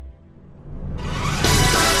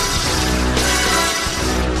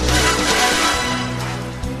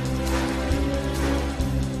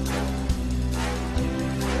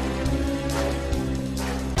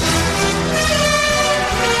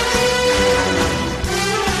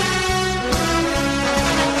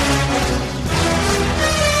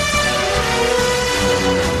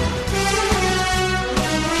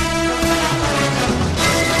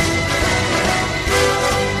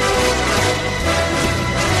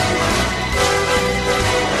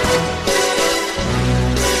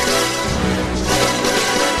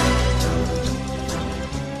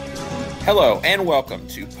Hello and welcome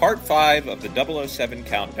to part 5 of the 007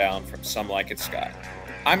 Countdown from Some Like It Scott.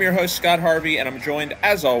 I'm your host, Scott Harvey, and I'm joined,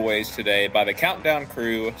 as always, today by the Countdown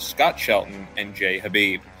crew, Scott Shelton and Jay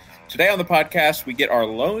Habib. Today on the podcast, we get our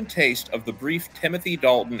lone taste of the brief Timothy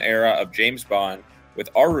Dalton era of James Bond with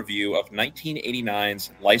our review of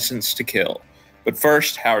 1989's License to Kill. But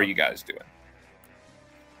first, how are you guys doing?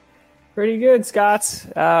 Pretty good, Scott.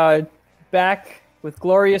 Back with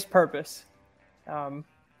glorious purpose.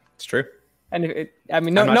 It's true. And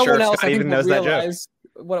no sure one else Scott I think even will knows that realize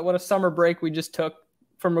what a summer break we just took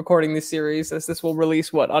from recording this series, as this will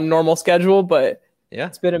release on normal schedule. But yeah,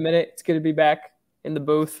 it's been a minute. It's good to be back in the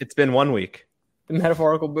booth. It's been 1 week. The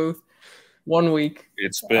metaphorical booth. 1 week.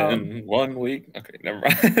 It's been 1 week. Okay, never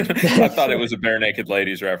mind. I thought it was a Bare Naked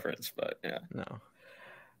Ladies reference, but yeah.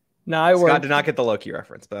 No, I Scott did not get the Loki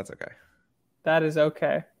reference, but that's okay. That is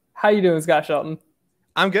okay. How you doing, Scott Shelton?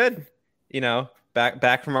 I'm good.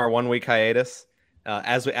 Back from our 1 week hiatus,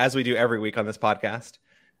 as we do every week on this podcast.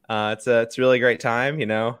 It's a really great time.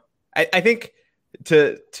 I think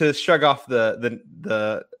to shrug off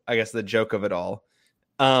the I guess the joke of it all.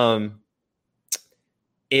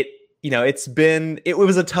 It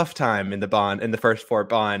was a tough time in the first 4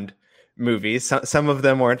 Bond movies. Some of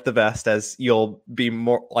them weren't the best, as you'll be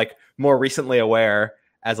more recently aware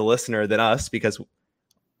as a listener than us, because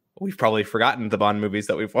we've probably forgotten the Bond movies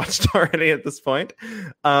that we've watched already at this point.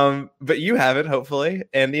 But you haven't, hopefully.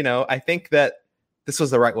 And, I think that this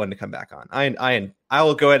was the right one to come back on. I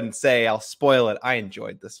will go ahead and say, I'll spoil it, I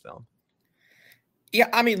enjoyed this film. Yeah,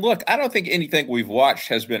 I mean, look, I don't think anything we've watched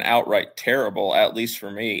has bbeen outright terrible, at least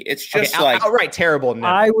for me. It's just outright terrible. No.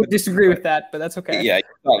 I would disagree with that, but that's okay. Yeah,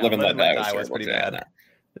 Live and Let Die was pretty bad.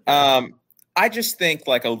 I just think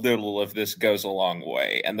a little of this goes a long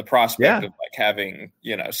way, and the prospect of having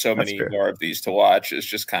so many more of these to watch is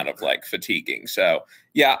just kind of fatiguing. So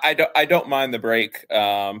yeah, I don't mind the break,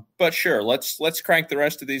 but sure, let's crank the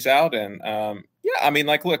rest of these out. And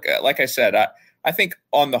look, like I said, I think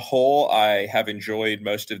on the whole, I have enjoyed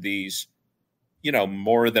most of these,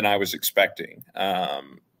 more than I was expecting,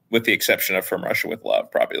 with the exception of From Russia with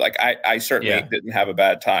Love, probably. I certainly didn't have a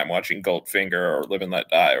bad time watching Goldfinger or Live and Let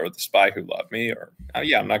Die or The Spy Who Loved Me. Or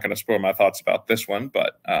I'm not going to spoil my thoughts about this one,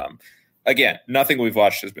 but again, nothing we've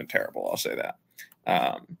watched has been terrible. I'll say that.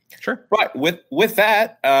 Sure. But with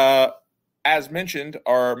that, as mentioned,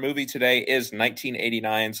 our movie today is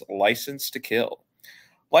 1989's License to Kill.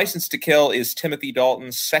 License to Kill is Timothy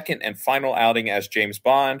Dalton's second and final outing as James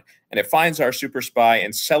Bond, and it finds our super spy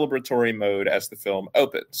in celebratory mode as the film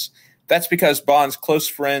opens. That's because Bond's close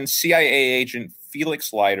friend, CIA agent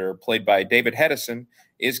Felix Leiter, played by David Hedison,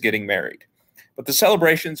 is getting married. But the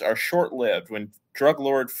celebrations are short-lived when drug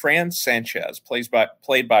lord Franz Sanchez, played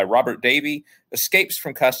by Robert Davi, escapes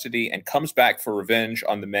from custody and comes back for revenge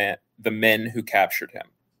on the men who captured him,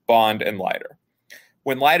 Bond and Leiter.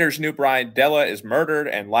 When Leiter's new bride, Della, is murdered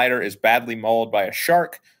and Leiter is badly mauled by a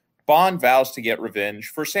shark, Bond vows to get revenge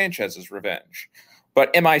for Sanchez's revenge.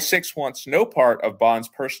 But MI6 wants no part of Bond's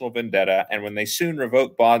personal vendetta, and when they soon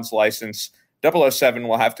revoke Bond's license, 007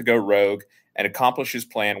 will have to go rogue and accomplish his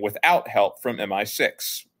plan without help from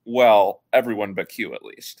MI6. Well, everyone but Q, at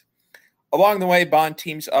least. Along the way, Bond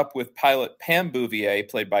teams up with pilot Pam Bouvier,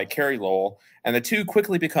 played by Carrie Lowell, and the two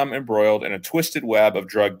quickly become embroiled in a twisted web of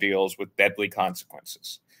drug deals with deadly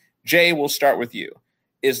consequences. Jay, we'll start with you.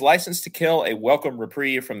 Is License to Kill a welcome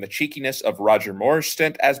reprieve from the cheekiness of Roger Moore's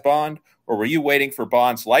stint as Bond, or were you waiting for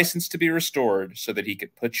Bond's license to be restored so that he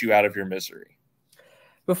could put you out of your misery?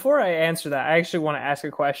 Before I answer that, I actually want to ask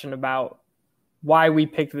a question about why we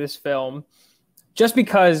picked this film. Just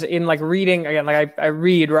because in reading, again, I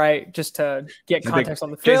read, right, just to get context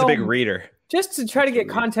on the film. Jay's a big reader. Just to try to get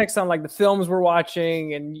context on the films we're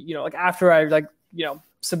watching. And, after I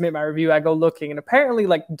submit my review, I go looking. And apparently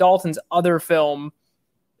Dalton's other film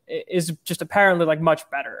is just apparently much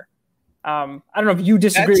better. I don't know if you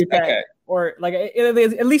disagree with that. Okay. Or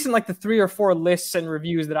at least in the 3 or 4 lists and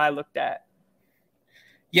reviews that I looked at.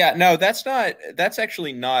 Yeah, no, that's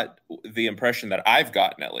actually not the impression that I've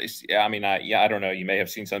gotten, at least. Yeah, I mean, I don't know. You may have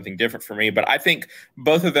seen something different for me, but I think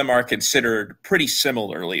both of them are considered pretty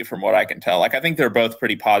similarly from what I can tell. I think they're both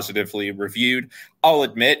pretty positively reviewed. I'll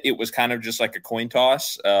admit it was kind of just a coin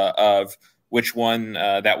toss of which one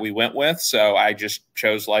that we went with. So I just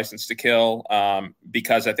chose License to Kill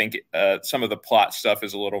because I think some of the plot stuff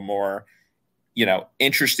is a little more,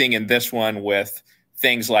 interesting in this one with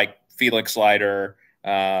things like Felix Leiter,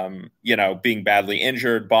 being badly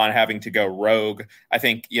injured, Bond having to go rogue. I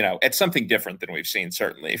think, it's something different than we've seen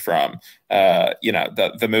certainly from,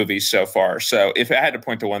 the movies so far. So if I had to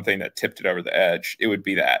point to one thing that tipped it over the edge, it would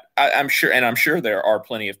be that. I'm sure there are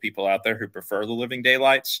plenty of people out there who prefer The Living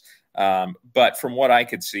Daylights. But from what I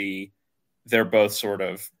could see, they're both sort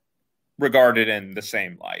of regarded in the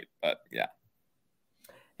same light. But yeah.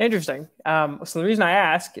 Interesting. So the reason I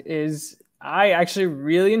ask is I actually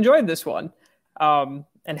really enjoyed this one. And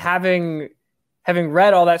having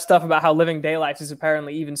read all that stuff about how Living Daylights is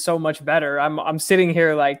apparently even so much better, I'm sitting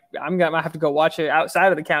here like I'm gonna have to go watch it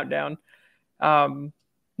outside of the countdown. No,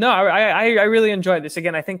 I really enjoyed this.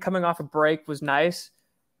 Again, I think coming off a break was nice.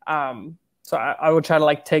 So I will try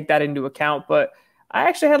to take that into account. But I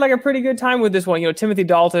actually had a pretty good time with this one. Timothy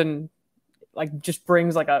Dalton just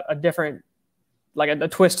brings a different a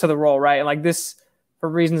twist to the role, right? And this, for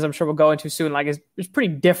reasons I'm sure we'll go into soon, it's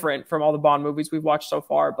pretty different from all the Bond movies we've watched so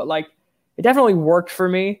far. But it definitely worked for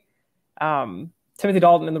me. Timothy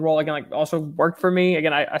Dalton in the role again also worked for me.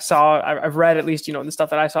 Again, I've read at least in the stuff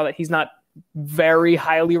that I saw that he's not very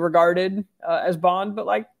highly regarded as Bond,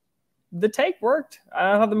 but the take worked.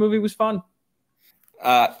 I thought the movie was fun.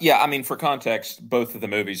 For context, both of the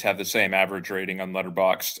movies have the same average rating on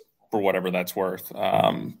Letterboxd, for whatever that's worth.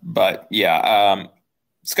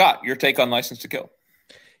 Scott, your take on License to Kill?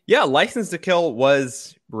 Yeah, License to Kill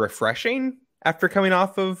was refreshing after coming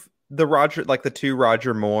off of the two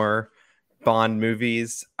Roger Moore Bond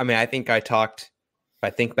movies. I mean, I think if I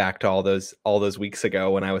think back to all those weeks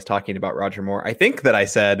ago when I was talking about Roger Moore, I think that I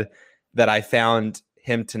said that I found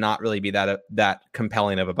him to not really be that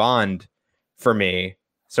compelling of a Bond for me.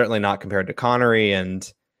 Certainly not compared to Connery,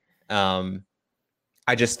 and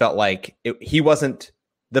I just felt like he wasn't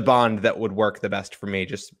the Bond that would work the best for me.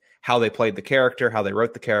 Just how they played the character, how they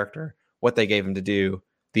wrote the character, what they gave him to do,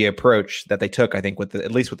 the approach that they took, I think,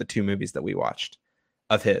 at least with the two movies that we watched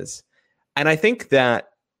of his. And I think that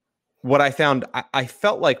what I found, I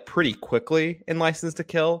felt like pretty quickly in License to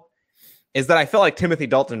Kill is that I felt like Timothy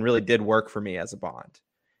Dalton really did work for me as a Bond.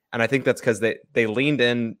 And I think that's because they leaned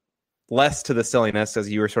in less to the silliness, as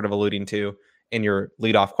you were sort of alluding to in your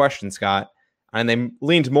leadoff question, Scott. And they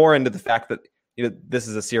leaned more into the fact that this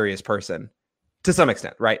is a serious person to some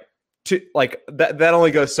extent, right? That only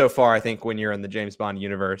goes so far, I think, when you're in the James Bond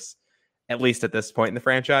universe, at least at this point in the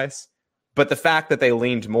franchise. But the fact that they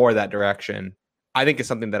leaned more that direction, I think, is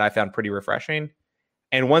something that I found pretty refreshing.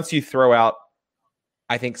 And once you throw out,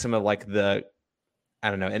 I think, some of the,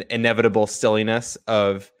 inevitable silliness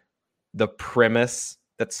of the premise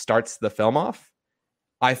that starts the film off,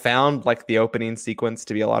 I found the opening sequence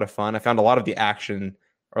to be a lot of fun. I found a lot of the action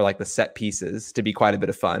or the set pieces to be quite a bit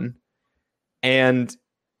of fun. And,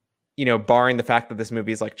 barring the fact that this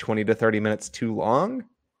movie is 20 to 30 minutes too long,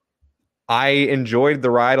 I enjoyed the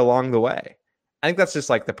ride along the way. I think that's just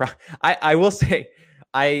I will say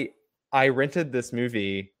I rented this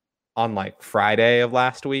movie on Friday of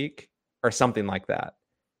last week or something like that.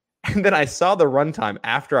 And then I saw the runtime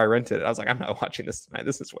after I rented it. I was like, I'm not watching this tonight.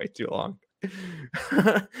 This is way too long.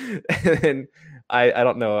 And I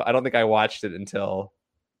don't know. I don't think I watched it until,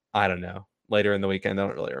 later in the weekend. I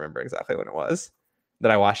don't really remember exactly when it was that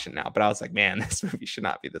I watched it now. But I was like, man, this movie should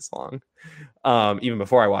not be this long. Even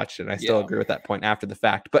before I watched it. And I still agree with that point after the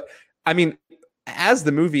fact. But I mean, as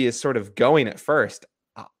the movie is sort of going at first,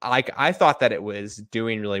 I thought that it was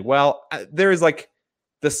doing really well. There is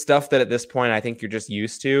the stuff that at this point I think you're just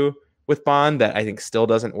used to with Bond that I think still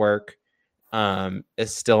doesn't work. It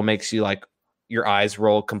still makes you your eyes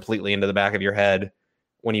roll completely into the back of your head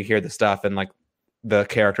when you hear the stuff, and the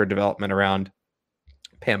character development around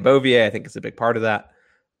Pam Bovier, I think, is a big part of that.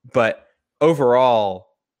 But overall,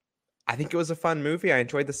 I think it was a fun movie. I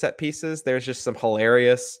enjoyed the set pieces. There's just some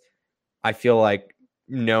hilarious, I feel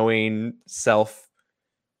knowing self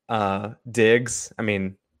digs. I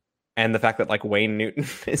mean, and the fact that Wayne Newton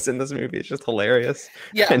is in this movie is just hilarious.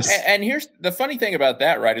 Yeah, and here's the funny thing about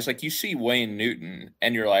that, right? Is you see Wayne Newton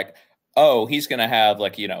and you're like, oh, he's gonna have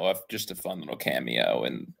just a fun little cameo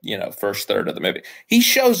in first third of the movie. He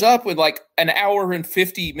shows up with an hour and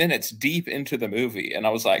 50 minutes deep into the movie, and I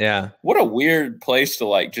was like, yeah, what a weird place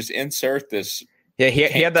to just insert this. Yeah, he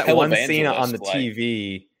had that one scene on the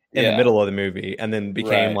TV in the middle of the movie, and then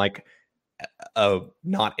became a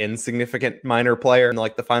not insignificant minor player in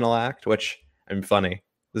the final act, which funny. It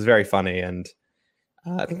was very funny, and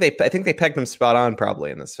I think they pegged him spot on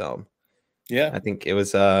probably in this film. Yeah, I think it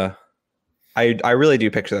was. I really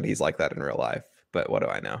do picture that he's like that in real life, but what do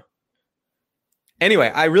I know?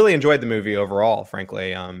 Anyway, I really enjoyed the movie overall.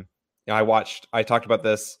 Frankly, I talked about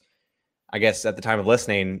this, I guess, at the time of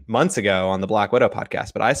listening months ago on the Black Widow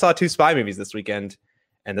podcast, but I saw two spy movies this weekend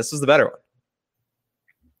and this was the better one.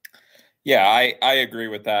 Yeah, I agree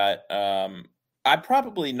with that. I'm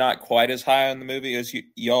probably not quite as high on the movie as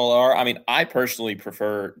y'all are. I mean, I personally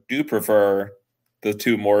prefer the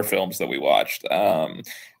two more films that we watched.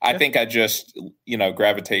 I think I just,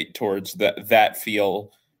 gravitate towards that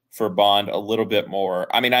feel for Bond a little bit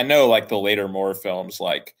more. I mean, I know like the later Moore films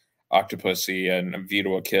like Octopussy and View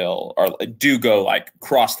to a Kill do go like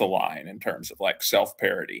cross the line in terms of like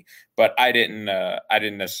self-parody, but I didn't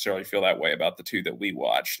necessarily feel that way about the two that we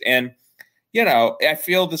watched. And I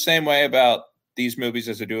feel the same way about these movies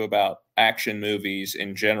as I do about action movies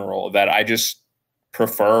in general, that I just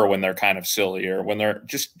prefer when they're kind of sillier, when they're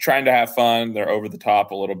just trying to have fun, they're over the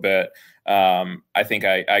top a little bit. I think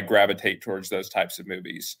I gravitate towards those types of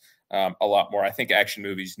movies a lot more. I think action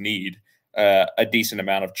movies need a decent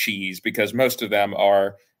amount of cheese because most of them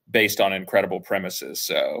are based on incredible premises.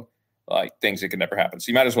 So like things that could never happen. So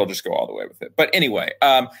you might as well just go all the way with it. But anyway,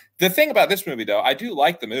 the thing about this movie, though, I do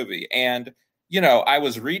like the movie. And, I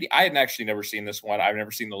was reading, I had actually never seen this one. I've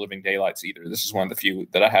never seen The Living Daylights either. This is one of the few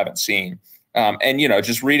that I haven't seen. And,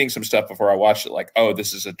 just reading some stuff before I watched it, like, oh,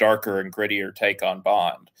 this is a darker and grittier take on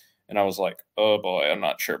Bond. And I was like, oh, boy, I'm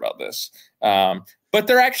not sure about this. But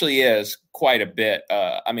there actually is quite a bit,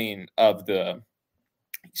 of the,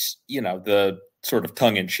 the sort of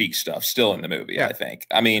tongue-in-cheek stuff still in the movie, yeah. I think.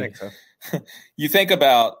 I mean, you think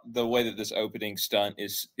about the way that this opening stunt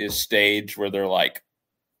is staged, where they're like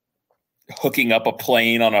hooking up a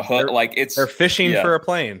plane on a hook. They're fishing for a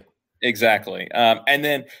plane. Exactly. And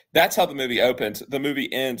then that's how the movie opens. The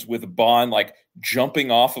movie ends with Bond like jumping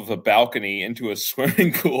off of a balcony into a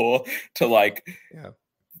swimming pool to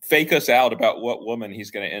fake us out about what woman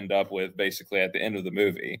he's going to end up with basically at the end of the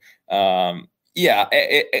movie.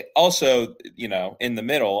 It also, in the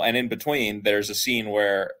middle and in between, there's a scene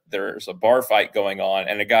where there's a bar fight going on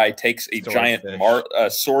and a guy takes a giant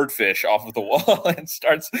swordfish off of the wall and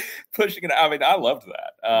starts pushing it. I mean, I loved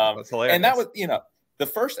that. That's hilarious. And that was, the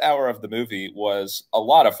first hour of the movie was a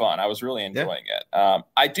lot of fun. I was really enjoying it.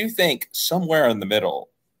 I do think somewhere in the middle,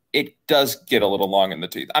 it does get a little long in the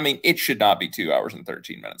tooth. I mean, it should not be 2 hours and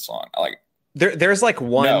 13 minutes long. There's like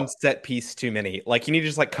one set piece too many. Like you need to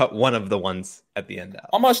just like cut one of the ones at the end out.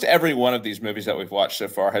 Almost every one of these movies that we've watched so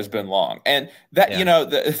far has been long. And that,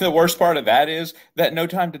 the worst part of that is that No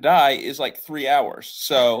Time to Die is like 3 hours.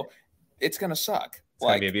 So it's going to suck. It's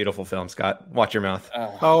going to be a beautiful film, Scott. Watch your mouth.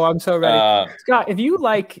 I'm so ready. Scott, if you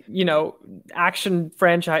like, action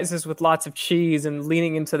franchises with lots of cheese and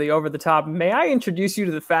leaning into the over the top, may I introduce you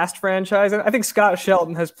to the Fast franchise? I think Scott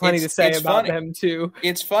Shelton has plenty to say about them too.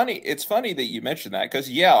 It's funny that you mentioned that because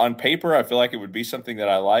on paper I feel like it would be something that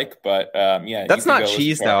I like, but that's not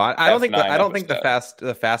cheese though. I don't think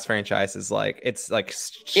the Fast franchise is like it's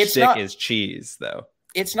is cheese though.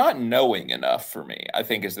 It's not knowing enough for me, I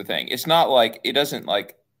think, is the thing. It's not like it doesn't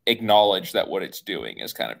like acknowledge that what it's doing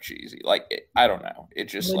is kind of cheesy. I don't know. It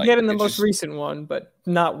just get in the most recent one, but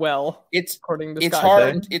not well. According to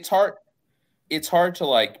hard. It's hard to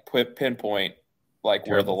like pinpoint like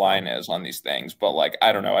where the line is on these things. But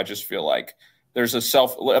I don't know. I just feel like there's a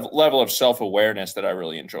level of self-awareness that I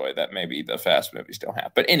really enjoy that maybe the Fast movies don't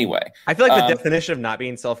have. But anyway, I feel like the definition of not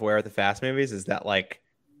being self-aware with the Fast movies is that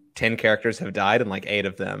 10 characters have died and 8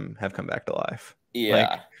 of them have come back to life.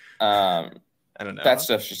 Yeah. I don't know. That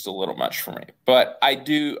stuff's just a little much for me. But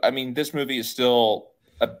this movie is still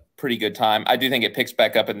a pretty good time. I do think it picks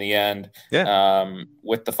back up in the end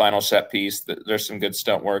with the final set piece. There's some good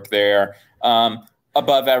stunt work there.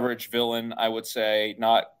 Above average villain, I would say.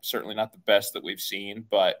 Certainly not the best that we've seen.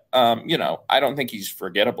 But, I don't think he's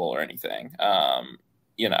forgettable or anything.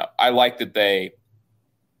 I like that they...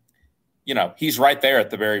 he's right there at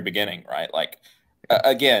the very beginning, right?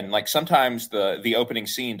 Again, sometimes the opening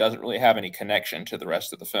scene doesn't really have any connection to the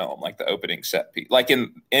rest of the film, like the opening set piece.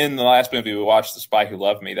 In the last movie we watched, The Spy Who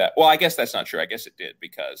Loved Me, I guess that's not true. I guess it did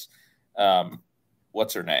because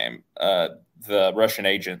what's her name? The Russian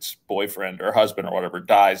agent's boyfriend or husband or whatever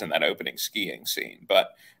dies in that opening skiing scene.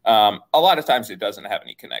 But a lot of times it doesn't have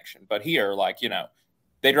any connection. But here,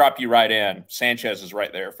 they drop you right in. Sanchez is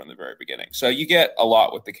right there from the very beginning. So you get a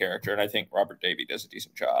lot with the character, and I think Robert Davi does a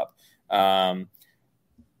decent job.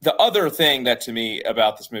 The other thing that to me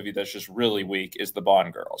about this movie that's just really weak is the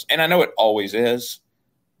Bond girls. And I know it always is,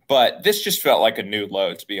 but this just felt like a new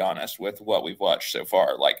low, to be honest, with what we've watched so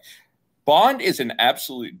far. Bond is an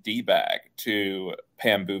absolute D-bag to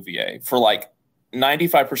Pam Bouvier for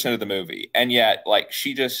 95% of the movie. And yet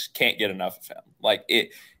she just can't get enough of him.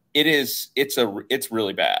 It's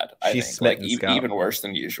really bad. I think even worse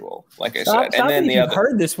than usual. I said, and then you've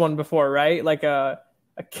heard this one before, right? A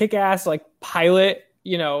kick-ass pilot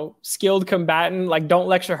skilled combatant. Like, don't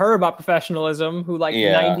lecture her about professionalism, who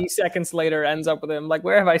 90 seconds later ends up with him. Like,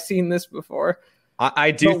 where have I seen this before?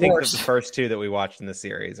 I do think that the first two that we watched in the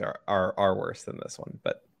series are worse than this one,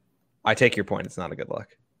 but I take your point. It's not a good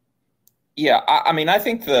look. Yeah, I mean, I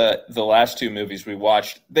think the last two movies we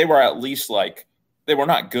watched, they were at least they were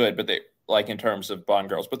not good, but they in terms of Bond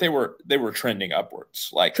girls, but they were trending upwards.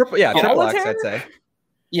 Like Triple X, I'd say.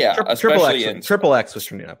 Yeah, Triple X was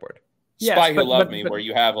trending upward. Spy Who Loved Me, where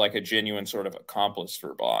you have like a genuine sort of accomplice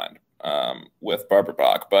for Bond with Barbara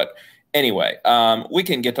Bach. But anyway, we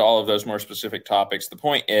can get to all of those more specific topics. The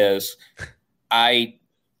point is, I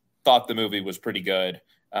thought the movie was pretty good.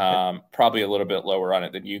 Probably a little bit lower on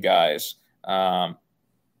it than you guys. But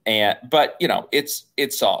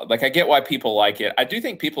it's solid. Like, I get why people like it. I do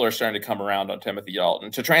think people are starting to come around on Timothy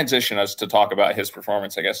Dalton. To transition us to talk about his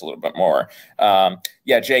performance, I guess, a little bit more.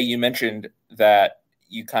 Jay, you mentioned that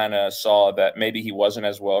you kind of saw that maybe he wasn't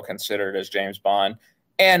as well considered as James Bond.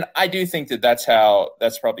 And I do think that's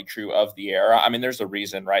probably true of the era. I mean, there's a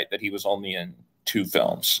reason, right, that he was only in 2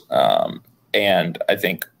 films. And I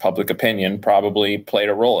think public opinion probably played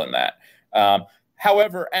a role in that.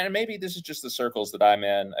 However, and maybe this is just the circles that I'm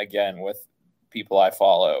in, again, with people I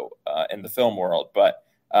follow in the film world, but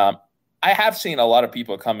I have seen a lot of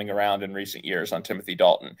people coming around in recent years on Timothy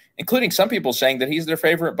Dalton, including some people saying that he's their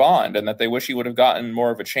favorite Bond and that they wish he would have gotten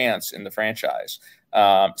more of a chance in the franchise.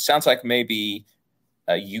 Sounds like maybe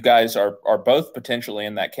you guys are both potentially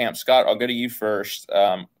in that camp. Scott, I'll go to you first.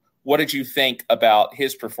 What did you think about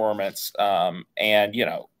his performance and,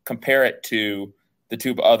 compare it to the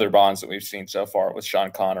 2 other Bonds that we've seen so far with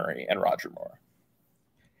Sean Connery and Roger Moore?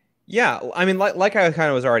 Yeah, I mean, like I kind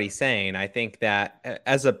of was already saying, I think that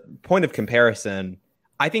as a point of comparison,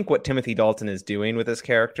 I think what Timothy Dalton is doing with this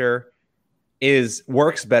character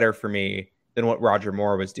works better for me than what Roger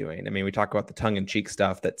Moore was doing. I mean, we talk about the tongue-in-cheek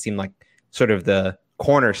stuff that seemed like sort of the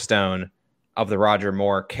cornerstone of the Roger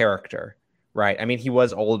Moore character, right? I mean, he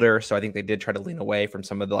was older, so I think they did try to lean away from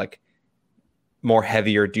some of the more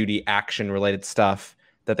heavier duty action-related stuff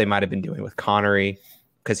that they might have been doing with Connery,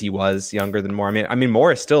 because he was younger than Moore. I mean,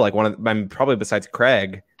 Moore is still probably besides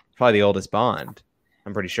Craig, probably the oldest Bond.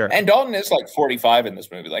 I'm pretty sure. And Dalton is 45 in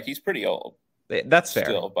this movie. Like, he's pretty old. That's fair.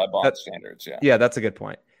 Still by Bond standards. Yeah. Yeah, that's a good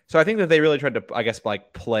point. So I think that they really tried to, I guess,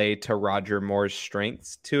 play to Roger Moore's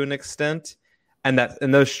strengths to an extent, and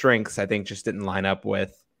those strengths I think just didn't line up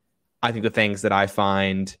with, I think, the things that I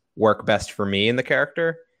find work best for me in the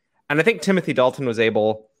character. And I think Timothy Dalton was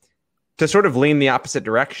able to sort of lean the opposite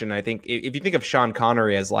direction. I think if you think of Sean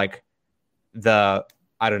Connery as the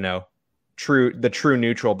true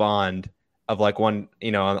neutral Bond of one,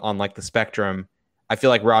 on the spectrum, I feel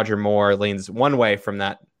like Roger Moore leans one way from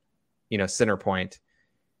that, center point,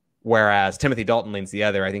 whereas Timothy Dalton leans the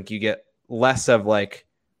other. I think you get less of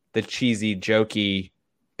the cheesy, jokey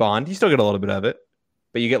Bond. You still get a little bit of it,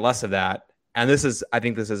 but you get less of that. And I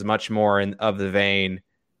think this is much more of the vein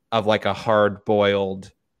of a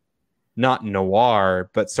hard-boiled, not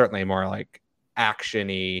noir, but certainly more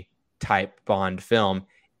action-y type Bond film.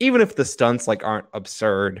 Even if the stunts aren't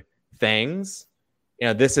absurd things,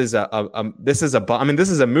 this is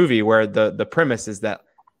a movie where the premise is that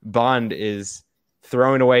Bond is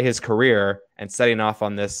throwing away his career and setting off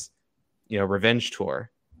on this, revenge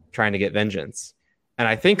tour, trying to get vengeance. And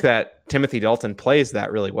I think that Timothy Dalton plays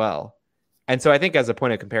that really well. And so I think as a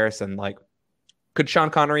point of comparison, could Sean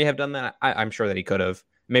Connery have done that? I'm sure that he could have.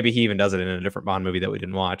 Maybe he even does it in a different Bond movie that we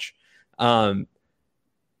didn't watch. I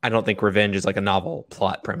don't think revenge is a novel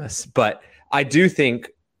plot premise, but I do think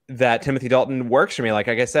that Timothy Dalton works for me. Like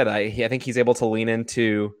I said, I think he's able to lean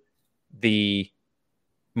into the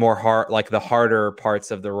more the harder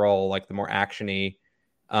parts of the role, the more actiony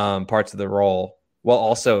parts of the role, while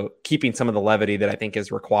also keeping some of the levity that I think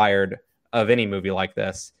is required of any movie like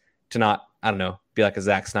this to not, be like a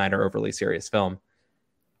Zack Snyder overly serious film.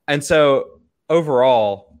 And so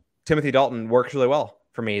overall, Timothy Dalton works really well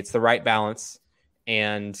for me. It's the right balance.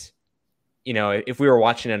 And, if we were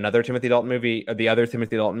watching another Timothy Dalton movie, or the other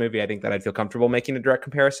Timothy Dalton movie, I think that I'd feel comfortable making a direct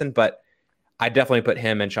comparison. But I definitely put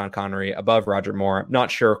him and Sean Connery above Roger Moore. Not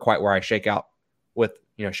sure quite where I shake out with,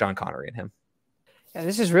 Sean Connery and him. Yeah,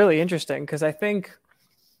 this is really interesting because I'm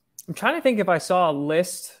trying to think if I saw a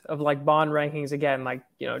list of Bond rankings again,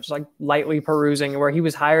 just lightly perusing where he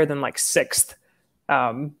was higher than 6th.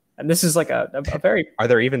 And this is a very. Are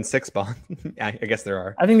there even 6 Bond? I guess there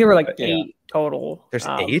are. I think there were 8 total. There's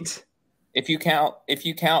 8. If you count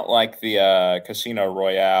the Casino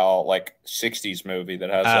Royale 60s movie that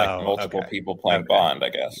has multiple people playing Bond, I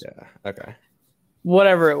guess. Yeah. Okay.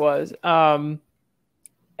 Whatever it was.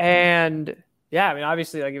 And Yeah, I mean,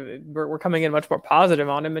 obviously, like we're coming in much more positive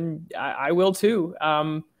on him, and I will too.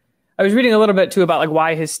 I was reading a little bit too about like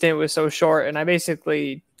why his stint was so short, and I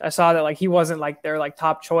saw that like he wasn't like their like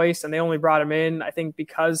top choice, and they only brought him in I think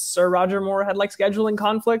because Sir Roger Moore had like scheduling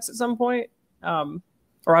conflicts at some point,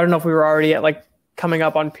 or I don't know if we were already at like coming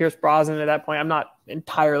up on Pierce Brosnan at that point. I'm not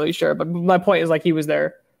entirely sure, but my point is like he was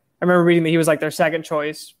there. I remember reading that he was like their second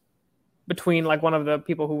choice between like one of the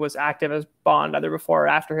people who was active as Bond either before or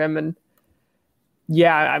after him, and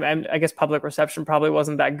yeah, I guess public reception probably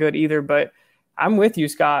wasn't that good either, but I'm with you,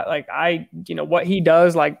 Scott. Like what he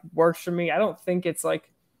does like works for me. I don't think it's like,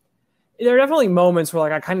 there are definitely moments where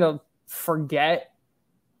like I kind of forget,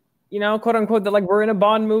 quote unquote, that like we're in a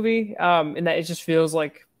Bond movie, and that it just feels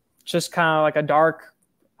like just kind of like a dark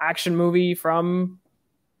action movie from,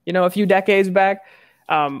 a few decades back.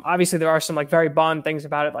 Obviously there are some like very Bond things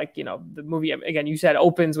about it. Like, the movie, again, you said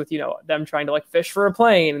opens with, them trying to like fish for a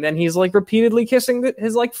plane. And then he's like repeatedly kissing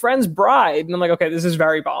his like friend's bride. And I'm like, okay, this is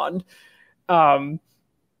very Bond.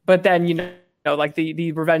 But then, like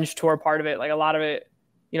the revenge tour part of it, like a lot of it,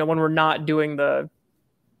 when we're not doing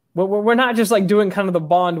we're not just like doing kind of the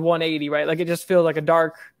Bond 180, right? Like it just feels like a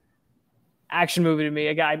dark action movie to me.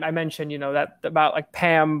 Again, I mentioned, that about like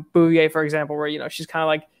Pam Bouvier, for example, where, she's kind of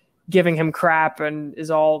like giving him crap and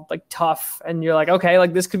is all like tough. And you're like, okay,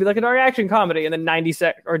 like this could be like a dark action comedy and then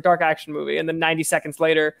or dark action movie. And then 90 seconds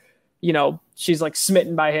later, she's like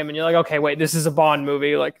smitten by him and you're like, okay, wait, this is a Bond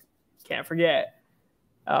movie. Like can't forget.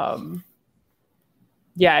 Yeah.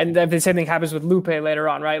 And then the same thing happens with Lupe later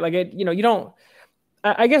on, right? Like it, you don't,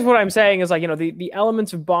 I guess what I'm saying is like, the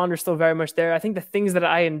elements of Bond are still very much there. I think the things that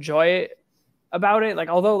I enjoy about it, like,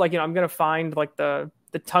 although like, I'm going to find like the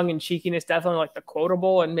tongue and cheekiness, definitely like the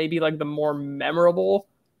quotable and maybe like the more memorable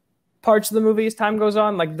parts of the movie as time goes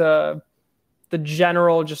on. Like the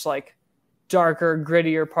general, just like darker,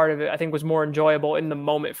 grittier part of it, I think was more enjoyable in the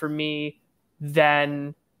moment for me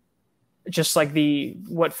than just like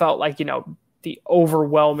what felt like, the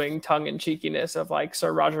overwhelming tongue and cheekiness of like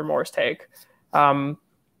Sir Roger Moore's take. Again,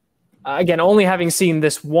 only having seen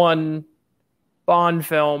this one Bond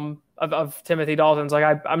film of Timothy Dalton's,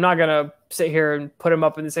 like I'm not gonna sit here and put him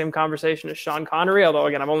up in the same conversation as Sean Connery, although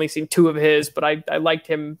again I've only seen 2 of his, but I liked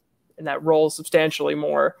him in that role substantially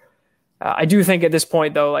more. I do think at this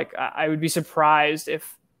point though, like I would be surprised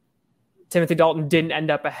if Timothy Dalton didn't end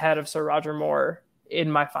up ahead of Sir Roger Moore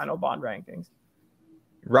in my final Bond rankings.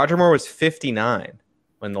 Roger Moore was 59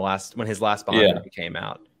 when his last Bond movie came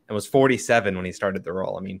out, and was 47 when he started the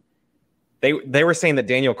role. I mean, They were saying that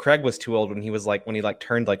Daniel Craig was too old when he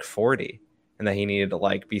turned like 40, and that he needed to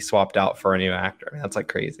like be swapped out for a new actor. I mean, that's like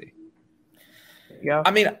crazy. Yeah.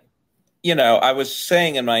 I mean, I was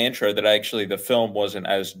saying in my intro that actually the film wasn't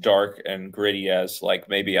as dark and gritty as like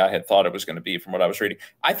maybe I had thought it was going to be from what I was reading.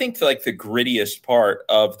 I think like the grittiest part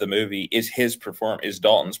of the movie is is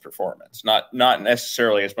Dalton's performance, not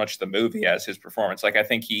necessarily as much the movie as his performance. Like I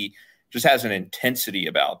think he just has an intensity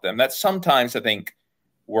about them that sometimes I think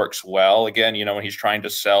works well. Again, when he's trying to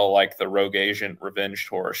sell like the rogue agent revenge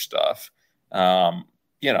tour stuff,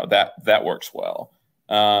 that works well.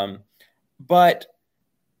 But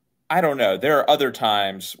I don't know. There are other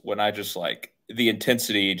times when I just like the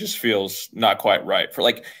intensity just feels not quite right. For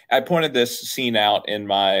like, I pointed this scene out in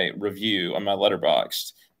my review on my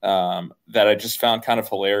Letterboxd that I just found kind of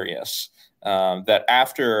hilarious. That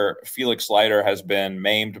after Felix Leiter has been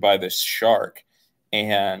maimed by this shark,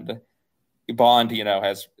 and Bond,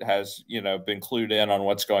 has been clued in on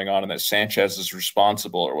what's going on and that Sanchez is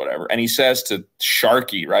responsible or whatever. And he says to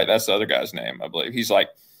Sharky, right? That's the other guy's name, I believe. He's like,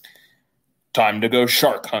 time to go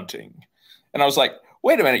shark hunting. And I was like,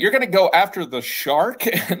 wait a minute, you're going to go after the shark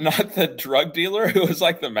and not the drug dealer who was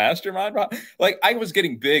like the mastermind? Like I was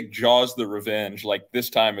getting big Jaws the Revenge, like this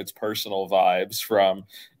time it's personal vibes from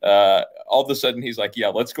all of a sudden he's like, yeah,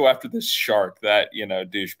 let's go after this shark, that,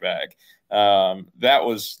 douchebag. That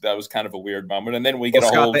was kind of a weird moment. And then we get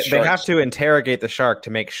Scott, they have to interrogate the shark to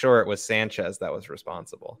make sure it was Sanchez that was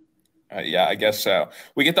responsible. Yeah, I guess so.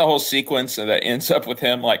 We get the whole sequence and that ends up with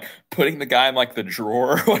him like putting the guy in like the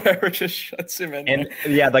drawer or whatever, just shuts him in. And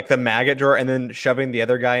yeah, like the maggot drawer, and then shoving the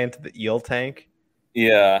other guy into the eel tank.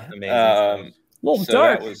 Yeah. Amazing. Well, so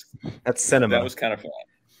dark. That's cinema. That was kind of fun.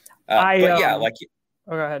 But yeah, like,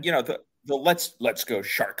 go ahead. The let's go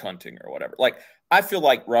shark hunting or whatever. Like, I feel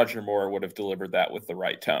like Roger Moore would have delivered that with the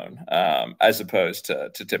right tone, as opposed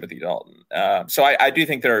to Timothy Dalton. So I do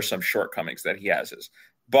think there are some shortcomings that he has as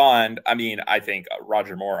Bond. I mean, I think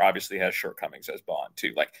Roger Moore obviously has shortcomings as Bond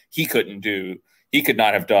too. Like he could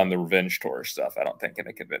not have done the revenge tour stuff, I don't think, in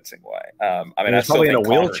a convincing way. I mean, I still probably in a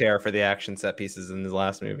wheelchair for the action set pieces in his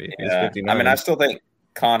last movie. Yeah. I mean, I still think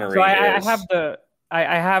Connery So I is.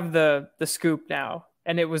 I have the scoop now,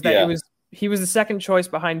 and it was that Yeah. he was the second choice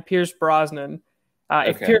behind Pierce Brosnan.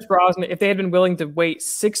 If Okay. Pierce Brosnan, if they had been willing to wait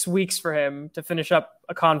 6 weeks for him to finish up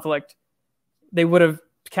a conflict, they would have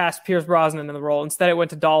cast Pierce Brosnan in the role. Instead, it went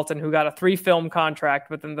to Dalton, who got a 3-film contract,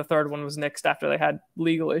 but then the third one was nixed after they had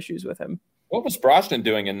legal issues with him. What was Brosnan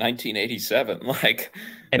doing in 1987? Like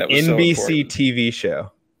An that was so NBC important. TV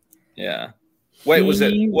show. Yeah. Wait, was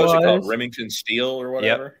it He called Remington Steel or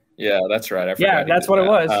whatever? Yeah, that's right. I forgot. Yeah, that's what it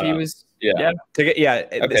was. He was. Yeah. Okay,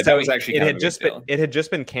 that was actually it kind had of a just big been deal. it had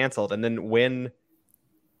just been canceled, and then when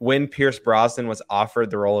Pierce Brosnan was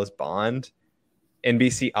offered the role as Bond,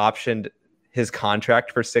 NBC optioned his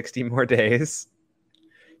contract for 60 more days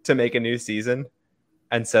to make a new season.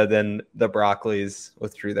 And so then the Broccoli's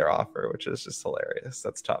withdrew their offer, which is just hilarious.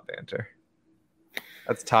 That's top banter.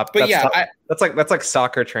 That's top. But that's yeah, top, that's like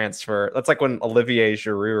soccer transfer. That's like when Olivier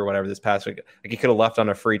Giroud or whatever this past week, like he could have left on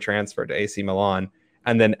a free transfer to AC Milan,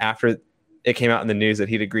 and then after it came out in the news that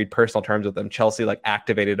he'd agreed personal terms with them, Chelsea like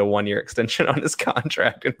activated a 1-year extension on his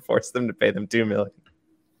contract and forced them to pay them $2 million.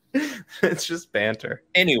 It's just banter.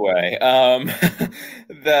 Anyway, I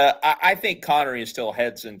think Connery is still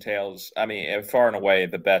heads and tails. I mean, far and away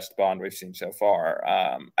the best Bond we've seen so far.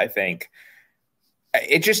 I think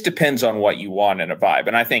it just depends on what you want in a vibe.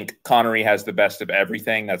 And I think Connery has the best of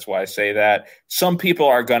everything. That's why I say that. Some people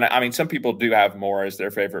some people do have Moore as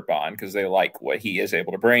their favorite Bond because they like what he is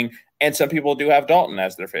able to bring. And some people do have Dalton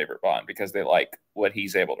as their favorite Bond because they like what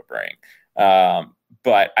he's able to bring.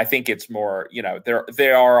 But I think it's more,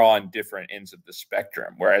 they are on different ends of the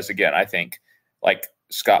spectrum. Whereas again, I think like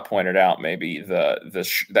Scott pointed out, maybe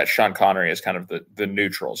that Sean Connery is kind of the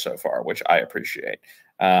neutral so far, which I appreciate.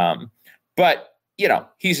 But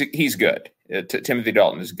he's good. Timothy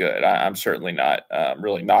Dalton is good. I'm certainly not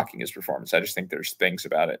really knocking his performance. I just think there's things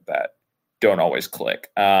about it that don't always click.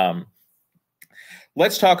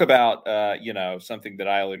 Let's talk about, something that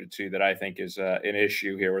I alluded to that I think is an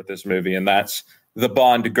issue here with this movie, and that's the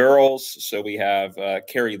Bond girls. So we have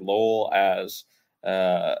Carrie Lowell as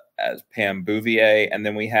Pam Bouvier, and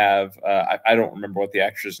then we have I don't remember what the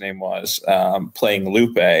actress name was playing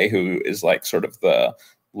Lupe, who is like sort of the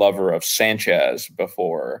lover of Sanchez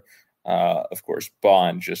before, of course,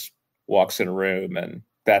 Bond just walks in a room and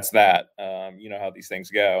that's that. You know how these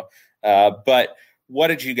things go. But what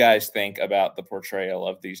did you guys think about the portrayal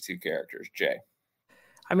of these two characters, Jay?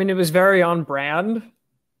 I mean, it was very on brand.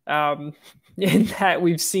 In that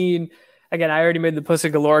we've seen, again, I already made the Pussy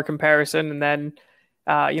Galore comparison, and then,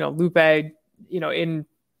 Lupe, you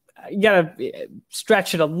gotta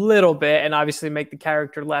stretch it a little bit and obviously make the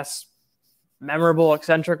character less memorable,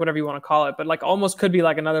 eccentric, whatever you want to call it, but like almost could be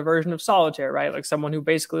like another version of Solitaire, right? Like someone who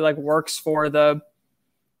basically like works for the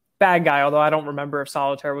bad guy, although I don't remember if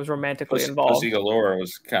Solitaire was romantically involved. Pussy Galore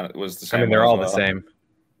was the same. I mean, they're all the same.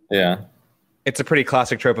 Yeah. It's a pretty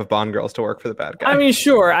classic trope of Bond girls to work for the bad guy. I mean,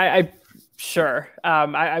 sure. Sure.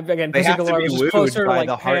 Again, they Pussy have Galore to be was wooed closer by to like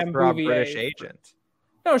the Pam heartthrob Bouvier. British agent.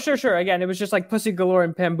 No, sure. Again, it was just like Pussy Galore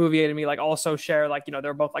and Pam Bouvier to me, like also share, like,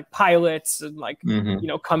 they're both like pilots and like,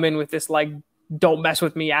 come in with this like, don't mess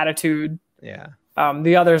with me attitude. Yeah.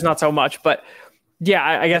 The others, not so much, but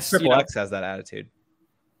yeah, I guess Triple X has that attitude.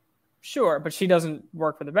 Sure, but she doesn't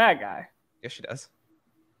work for the bad guy. Yes, she does.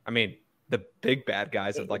 I mean, the big bad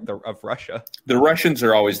guys of Russia. The Russians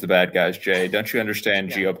are always the bad guys, Jay. Don't you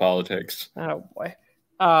understand geopolitics? Oh boy.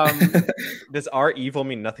 Does our evil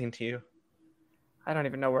mean nothing to you? I don't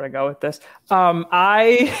even know where to go with this. I'm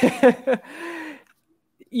not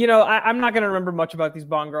going to remember much about these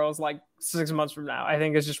Bond girls like 6 months from now. I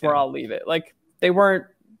think it's just where I'll leave it. Like they weren't,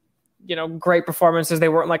 great performances. They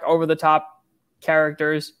weren't like over the top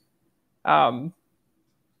characters. I'm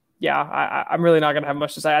really not going to have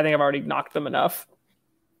much to say. I think I've already knocked them enough.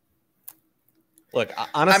 Look,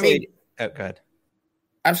 honestly, go ahead.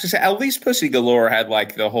 I was going to say, at least Pussy Galore had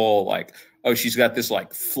like the whole like, oh, she's got this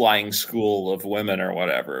like flying school of women or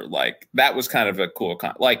whatever. Like that was kind of a cool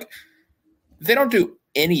like they don't do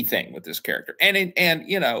anything with this character. And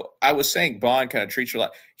I was saying Bond kind of treats her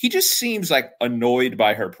like he just seems like annoyed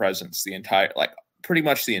by her presence pretty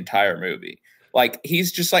much the entire movie. Like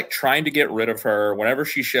he's just like trying to get rid of her whenever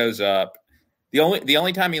she shows up. The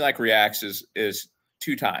only time he like reacts is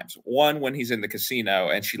 2 times. One, when he's in the casino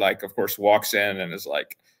and she like, of course, walks in and is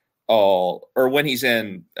like, oh, or when he's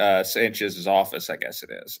in Sanchez's office, I guess it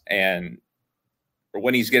is. Or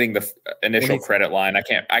when he's getting the initial credit line. I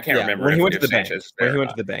can't remember. When he went to the bank. When he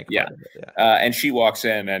went to the bank. Yeah. And she walks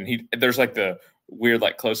in and there's like the weird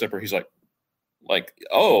like close up where he's like,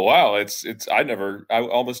 oh wow, it's I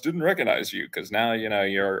almost didn't recognize you because now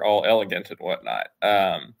you're all elegant and whatnot.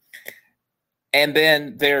 And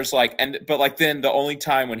then there's like, but like then the only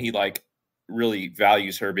time when he like really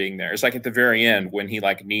values her being there is like at the very end when he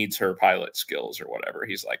like needs her pilot skills or whatever.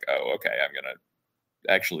 He's like, oh, okay, I'm gonna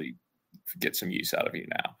actually get some use out of you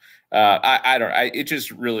now. It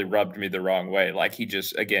just really rubbed me the wrong way. Like he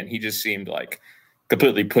just seemed like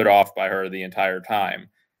completely put off by her the entire time,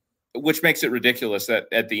 which makes it ridiculous that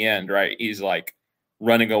at the end, right, he's like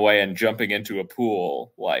running away and jumping into a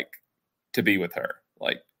pool like to be with her.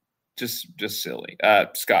 Like just silly.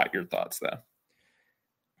 Scott, your thoughts though?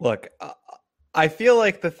 Look, I feel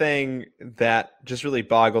like the thing that just really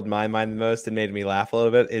boggled my mind the most and made me laugh a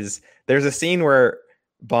little bit is there's a scene where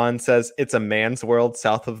Bond says it's a man's world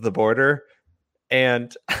south of the border.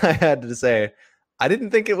 And I had to say, I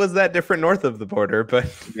didn't think it was that different north of the border, but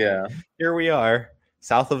yeah, here we are,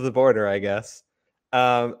 south of the border, I guess.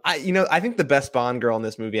 I think the best Bond girl in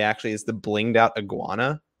this movie actually is the blinged out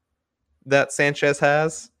iguana that Sanchez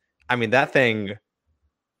has. I mean, that thing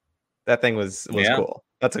was cool.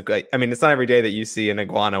 That's a great. I mean, it's not every day that you see an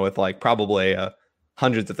iguana with like probably a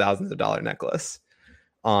hundreds of thousands of dollar necklace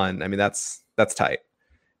on. I mean, that's tight.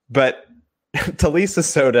 But Talisa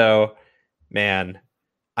Soto, man,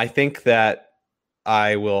 I think that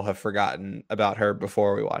I will have forgotten about her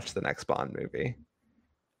before we watch the next Bond movie.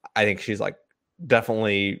 I think she's like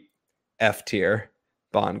definitely F tier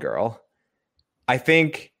Bond girl. I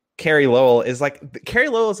think Carrie Lowell is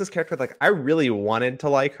this character like I really wanted to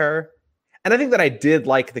like her. And I think that I did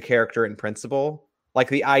like the character in principle. Like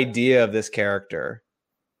the idea of this character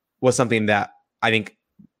was something that I think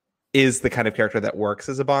is the kind of character that works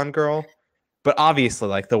as a Bond girl. But obviously,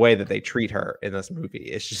 like the way that they treat her in this movie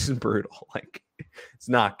is just brutal. Like it's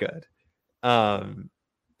not good. I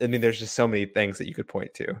mean, there's just so many things that you could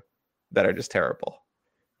point to that are just terrible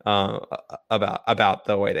about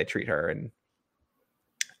the way they treat her. And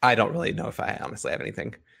I don't really know if I honestly have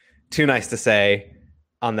anything too nice to say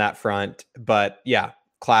on that front. But yeah,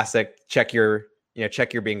 classic. Check your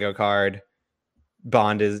bingo card.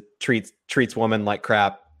 Bond treats woman like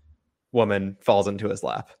crap. Woman falls into his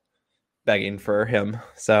lap, begging for him.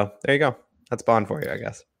 So there you go. That's Bond for you, I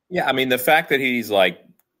guess. Yeah, I mean the fact that he's like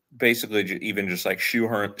basically even just like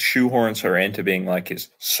shoehorns her into being like his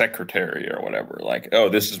secretary or whatever. Like, oh,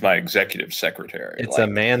 this is my executive secretary. It's like,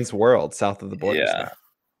 a man's world south of the border. Yeah,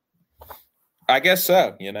 I guess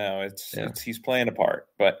so. It's he's playing a part.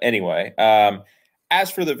 But anyway,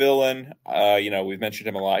 as for the villain, we've mentioned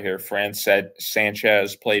him a lot here.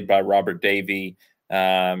 Sanchez, played by Robert Davi.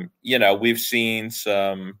 We've seen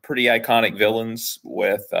some pretty iconic villains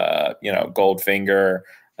with, Goldfinger,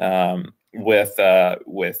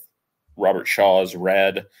 with Robert Shaw's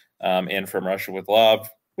Red, in From Russia with Love.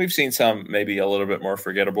 We've seen some maybe a little bit more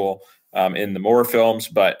forgettable, in the Moore films,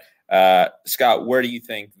 but, Scott, where do you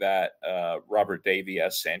think that, Robert Davi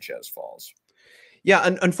as Sanchez falls?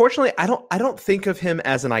 Yeah. Unfortunately, I don't think of him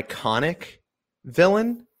as an iconic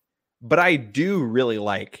villain, but I do really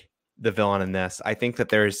like the villain in this. I think that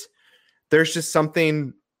there's just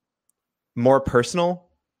something more personal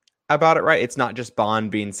about it, right? It's not just Bond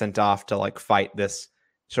being sent off to like fight this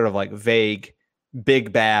sort of like vague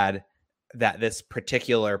big bad that this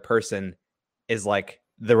particular person is like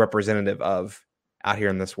the representative of out here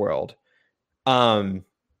in this world. But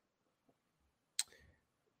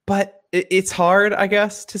it's hard, I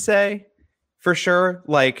guess, to say for sure.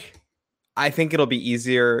 Like, I think it'll be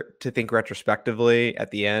easier to think retrospectively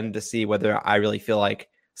at the end to see whether I really feel like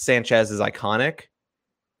Sanchez is iconic.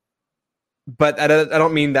 But I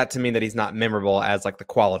don't mean that to mean that he's not memorable as like the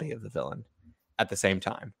quality of the villain at the same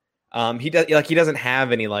time. He doesn't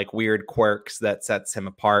have any like weird quirks that sets him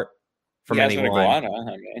apart from anyone. An iguana,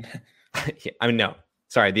 I mean, no,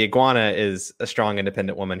 sorry. The iguana is a strong,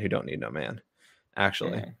 independent woman who don't need no man.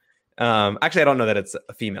 Actually, actually, I don't know that it's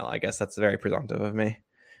a female. I guess that's very presumptive of me.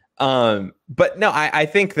 But no, I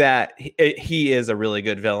think that he is a really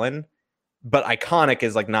good villain, but iconic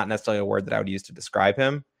is like not necessarily a word that I would use to describe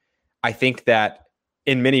him. I think that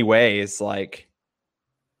in many ways, like,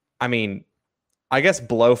 I mean, I guess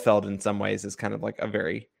Blofeld in some ways is kind of like a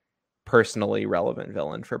very personally relevant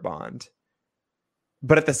villain for Bond.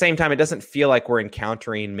 But at the same time, it doesn't feel like we're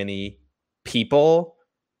encountering many people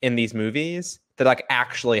in these movies that like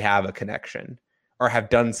actually have a connection or have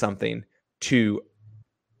done something to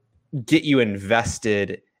get you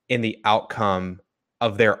invested in the outcome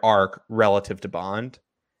of their arc relative to Bond.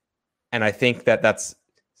 And I think that's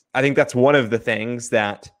one of the things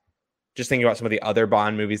that, just thinking about some of the other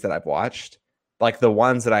Bond movies that I've watched, like the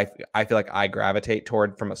ones that I feel like I gravitate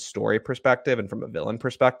toward from a story perspective and from a villain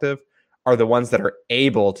perspective are the ones that are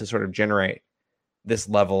able to sort of generate this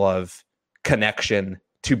level of connection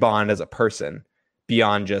to Bond as a person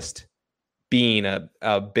beyond just being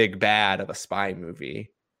a big bad of a spy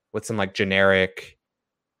movie with some like generic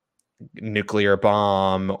nuclear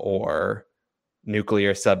bomb or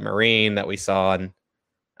nuclear submarine that we saw in,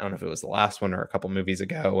 I don't know if it was the last one or a couple movies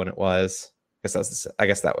ago when it was. I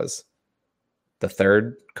guess that was the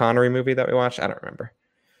third Connery movie that we watched. I don't remember.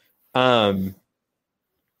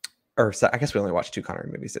 Or so, I guess we only watched 2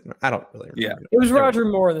 Connery movies. I don't really remember. Yeah. It was Roger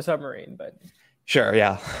Moore in the submarine, but sure,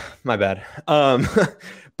 yeah, my bad.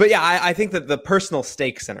 But yeah, I think that the personal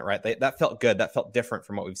stakes in it, right? That felt good. That felt different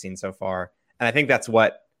from what we've seen so far, and I think that's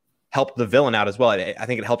what helped the villain out as well. I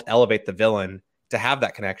think it helped elevate the villain to have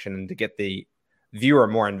that connection and to get the viewer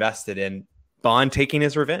more invested in Bond taking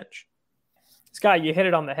his revenge. Scott, you hit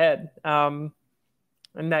it on the head. And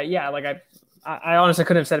that, yeah, like I honestly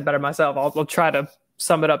couldn't have said it better myself. I'll try to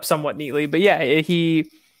sum it up somewhat neatly, but yeah,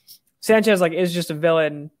 Sanchez like is just a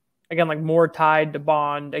villain again, like more tied to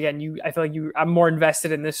Bond. Again, I feel like I'm more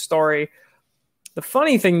invested in this story. The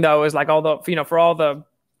funny thing though is like, although for all the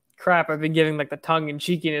crap I've been giving, like the tongue and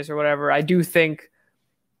cheekiness or whatever, I do think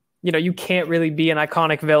you can't really be an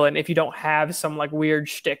iconic villain if you don't have some like weird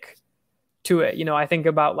shtick to it. I think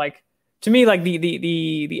about like, to me, like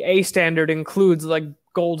the A standard includes like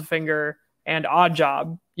Goldfinger and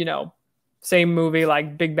Oddjob, same movie,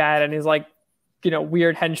 like big bad and his like,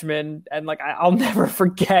 weird henchman. And like, I'll never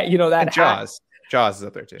forget, that. And Jaws is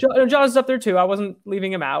up there too. Jaws is up there too. I wasn't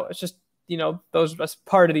leaving him out. It's just, those was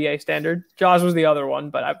part of the A standard. Jaws was the other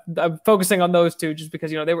one, but I'm focusing on those two just because,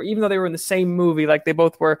 they were, even though they were in the same movie, like they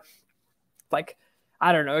both were like,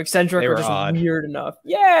 I don't know, eccentric or just odd. Weird enough.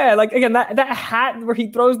 Yeah, like again, that hat where he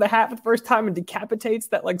throws the hat for the first time and decapitates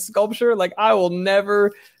that like sculpture, like I will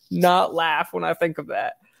never not laugh when I think of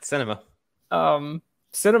that. Cinema.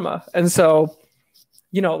 And so,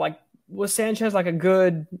 like was Sanchez like a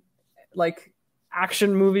good like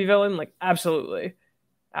action movie villain? Like absolutely.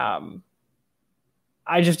 I'm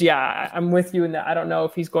with you in that. I don't know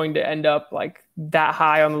if he's going to end up like that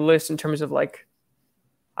high on the list in terms of like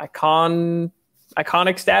iconic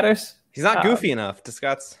status. He's not goofy enough to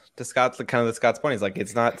Scott's point. He's like,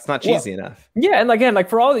 it's not cheesy enough. Yeah, and again, like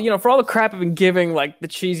for all the crap I've been giving, like the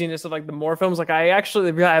cheesiness of like the Moore films, like I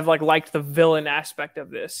actually have like liked the villain aspect of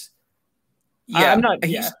this. Yeah,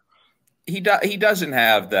 he doesn't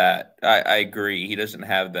have that. I agree. He doesn't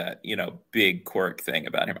have that, big quirk thing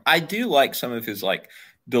about him. I do like some of his like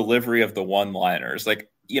delivery of the one-liners. Like,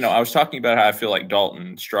 I was talking about how I feel like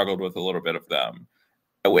Dalton struggled with a little bit of them.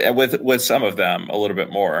 With some of them a little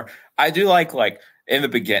bit more. I do like in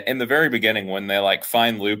the very beginning when they like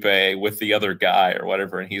find Lupe with the other guy or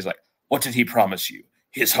whatever, and he's like, "What did he promise you?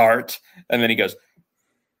 His heart?" And then he goes,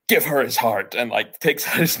 "Give her his heart," and like takes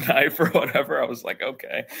out his knife or whatever. I was like,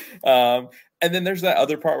 okay. And then there's that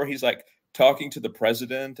other part where he's like talking to the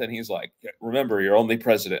president, and he's like, "Remember, you're only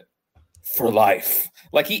president for life."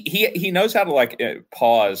 Like he knows how to like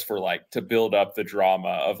pause for like to build up the drama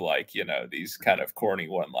of like these kind of corny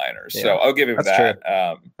one-liners. Yeah, so I'll give him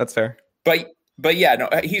that. That's fair. But yeah, no,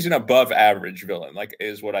 he's an above average villain, like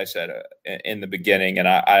is what I said in the beginning, and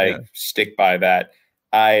I stick by that.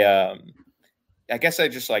 I guess I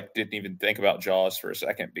just like didn't even think about Jaws for a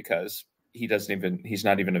second because he's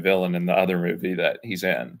not even a villain in the other movie that he's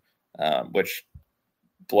in, which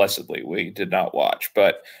blessedly we did not watch.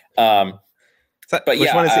 But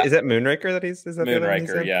which one is it Moonraker that is that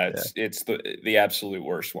Moonraker? Yeah, it's the absolute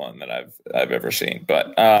worst one that I've ever seen.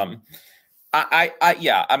 But I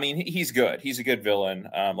mean he's good. He's a good villain.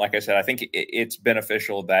 Like I said, I think it's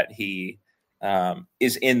beneficial that he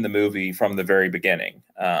is in the movie from the very beginning.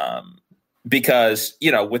 Because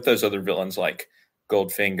with those other villains like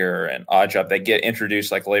Goldfinger and Oddjob, they get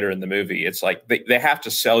introduced like later in the movie. It's like they have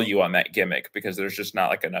to sell you on that gimmick because there's just not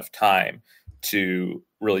like enough time to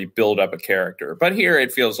really build up a character. But here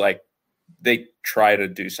it feels like they try to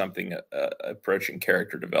do something approaching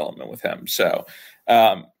character development with him. So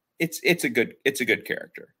it's a good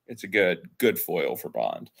character. It's a good foil for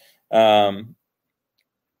Bond.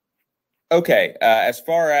 Okay, as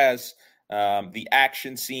far as the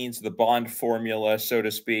action scenes, the Bond formula, so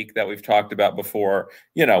to speak, that we've talked about before.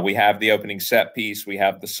 We have the opening set piece, we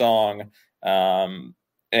have the song, and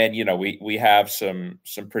we have some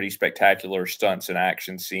pretty spectacular stunts and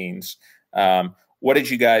action scenes. What did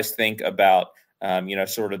you guys think about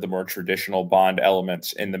sort of the more traditional Bond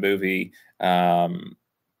elements in the movie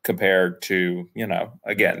compared to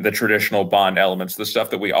again the traditional Bond elements, the stuff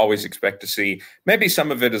that we always expect to see? Maybe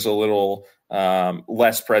some of it is a little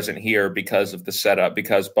less present here because of the setup,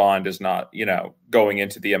 because Bond is not going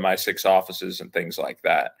into the MI6 offices and things like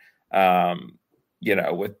that.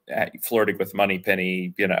 With flirting with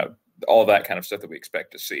Moneypenny, all that kind of stuff that we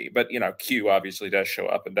expect to see. But Q obviously does show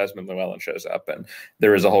up, and Desmond Llewellyn shows up, and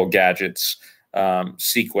there is a whole gadgets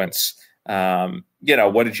sequence.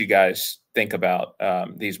 What did you guys think about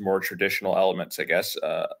these more traditional elements, I guess,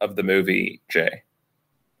 of the movie, Jay?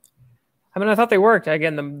 I mean, I thought they worked.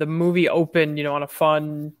 Again, the movie opened, on a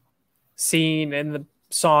fun scene, and the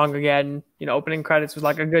song again, opening credits was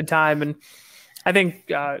like a good time. And I think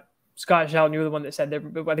Scott Shelton, you were the one that said there,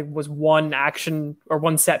 I think, was one action or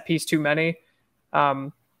one set piece too many.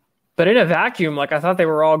 But in a vacuum, like, I thought they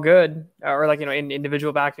were all good, or like, in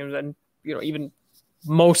individual vacuums, and even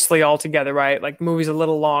mostly all together, right? Like, the movie's a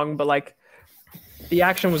little long, but like the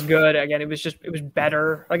action was good. Again, it was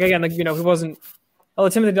better. Like, again, like, he wasn't. Well,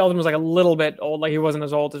 Timothy Dalton was like a little bit old, like he wasn't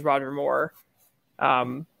as old as Roger Moore.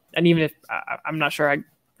 And even if I'm not sure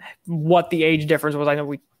what the age difference was, I know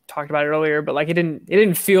we talked about it earlier, but like it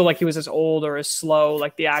didn't feel like he was as old or as slow.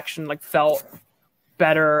 Like the action like felt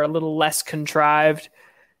better, a little less contrived.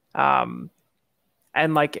 And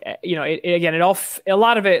like, a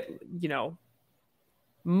lot of it,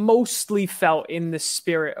 mostly felt in the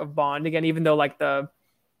spirit of Bond. Again, even though like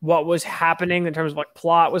what was happening in terms of like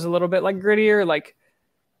plot was a little bit like grittier, like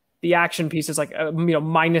the action pieces, like,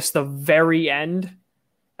 minus the very end,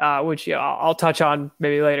 which I'll touch on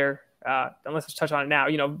maybe later, unless I touch on it now,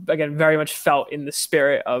 again, very much felt in the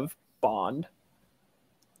spirit of Bond.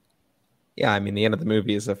 Yeah, I mean, the end of the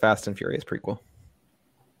movie is a Fast and Furious prequel.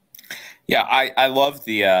 Yeah, I love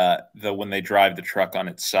the when they drive the truck on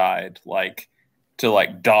its side, like to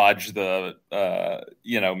like dodge the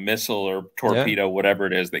missile or torpedo, whatever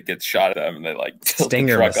it is that gets shot at them, and they like tilt the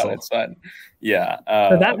truck missile on its side. Yeah,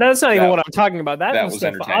 that's not even what I'm talking about. That was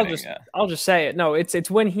entertaining. I'll just say it. No,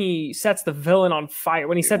 it's when he sets the villain on fire.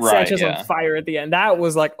 When he sets Sanchez on fire at the end, that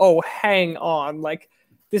was like, oh, hang on, like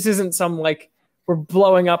this isn't some like we're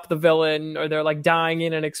blowing up the villain or they're like dying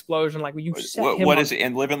in an explosion. Like you set him what is it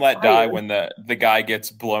in Live and Let Die when the guy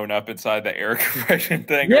gets blown up inside the air compression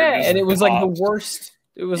thing? Yeah, and it was like the worst.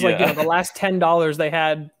 It was like the last $10 they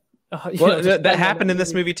had. That happened in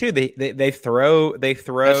this movie too. They throw That's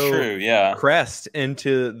true, yeah. Crest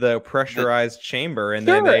into the pressurized chamber, and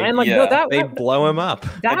sure, then they blow him up.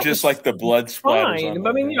 That just like the blood splatters. But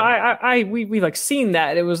I mean, we like seen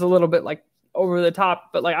that. It was a little bit like over the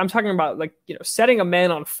top, but like I'm talking about like setting a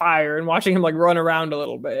man on fire and watching him like run around a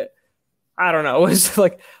little bit. I don't know. It was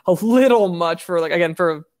like a little much for like, again,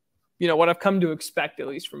 for what I've come to expect, at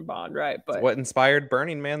least from Bond, right? But it's what inspired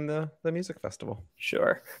Burning Man, the music festival.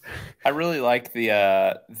 Sure. I really like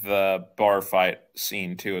the bar fight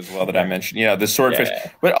scene too, as well, that I mentioned. The swordfish,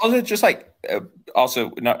 but also just like shout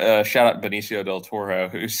out Benicio del Toro,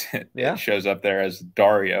 who shows up there as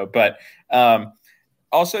Dario, but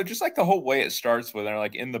also just like the whole way it starts when they're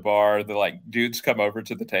like in the bar, the like dudes come over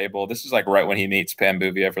to the table. This is like right when he meets Pam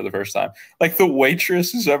Bouvier for the first time. Like the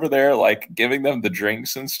waitress is over there, like giving them the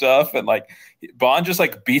drinks and stuff. And like Bond just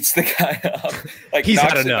like beats the guy up, like he's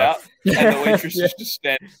knocks had him enough. out. And the waitress is just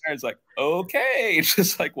standing there. It's like, okay. It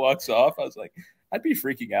just like walks off. I was like, I'd be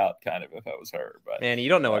freaking out kind of if I was her. But man, you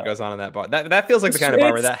don't know what goes on in that bar. That feels like the kind of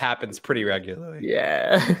bar where that happens pretty regularly.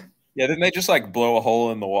 Yeah. Yeah, then they just like blow a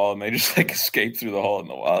hole in the wall and they just like escape through the hole in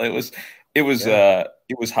the wall. It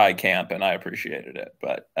was high camp and I appreciated it.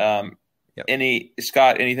 But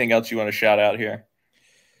Scott, anything else you want to shout out here?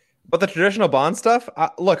 But the traditional Bond stuff,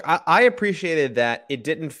 I appreciated that it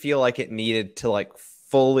didn't feel like it needed to like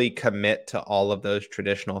fully commit to all of those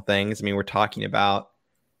traditional things. I mean, we're talking about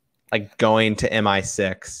like going to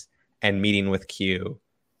MI6 and meeting with Q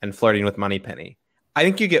and flirting with Moneypenny. I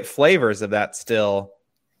think you get flavors of that still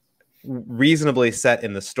reasonably set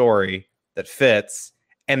in the story that fits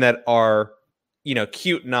and that are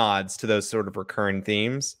cute nods to those sort of recurring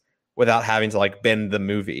themes without having to like bend the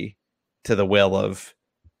movie to the will of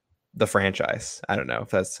the franchise. I don't know if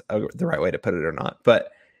that's the right way to put it or not, but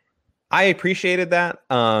I appreciated that.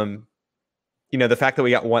 The fact that we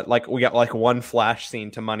got one flash scene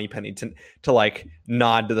to Moneypenny to like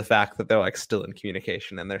nod to the fact that they're like still in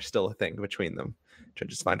communication and there's still a thing between them, which I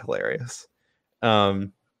just find hilarious.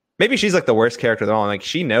 Maybe she's like the worst character of them all. Like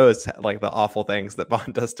she knows like the awful things that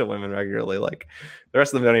Bond does to women regularly. Like the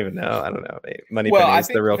rest of them don't even know. I don't know. Moneypenny is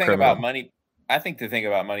the real criminal. I think the thing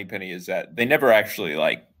about Moneypenny is that they never actually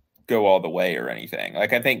like go all the way or anything.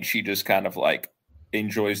 Like I think she just kind of like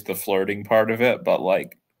enjoys the flirting part of it, but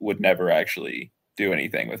like would never actually do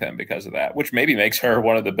anything with him because of that, which maybe makes her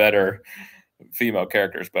one of the better female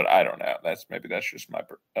characters. But I don't know. That's just my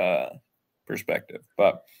perspective.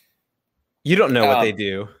 But you don't know what they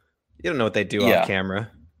do. You don't know what they do off camera.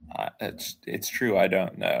 It's true. I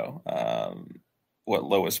don't know what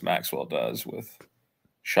Lois Maxwell does with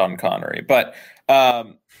Sean Connery, but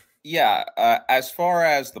Yeah, as far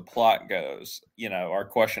as the plot goes, our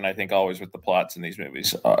question I think always with the plots in these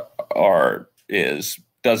movies is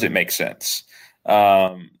does it make sense?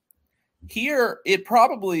 Here, it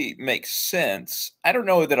probably makes sense. I don't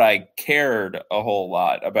know that I cared a whole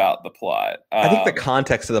lot about the plot. I think the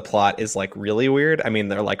context of the plot is like really weird. I mean,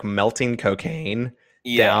 they're like melting cocaine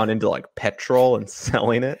down into like petrol and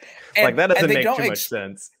selling it. Like that doesn't make too much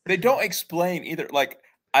sense. They don't explain either. Like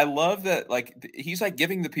I love that. Like he's like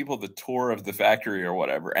giving the people the tour of the factory or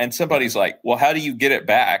whatever, and somebody's like, "Well, how do you get it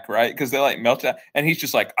back?" Right? Because they like melt it, and he's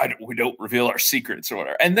just like, "We don't reveal our secrets or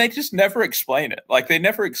whatever," and they just never explain it. Like they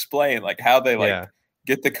never explain like how they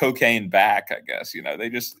get the cocaine back. I guess they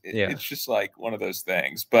just it's just like one of those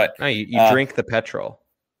things. But no, you drink the petrol.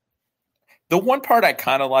 The one part I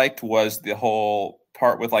kind of liked was the whole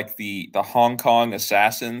part with like the Hong Kong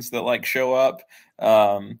assassins that like show up,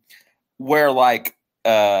 where like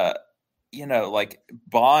like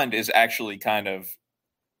Bond is actually kind of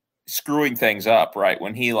screwing things up, right?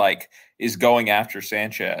 When he like is going after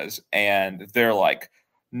Sanchez, and they're like,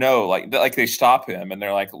 no, like they stop him, and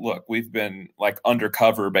they're like, look, we've been like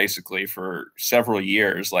undercover basically for several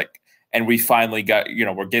years, like, and we finally got,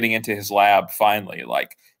 we're getting into his lab finally,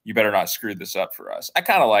 like, you better not screw this up for us. I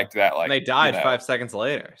kind of liked that. Like, and they died 5 seconds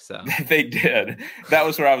later. So they did. That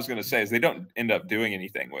was what I was going to say, is they don't end up doing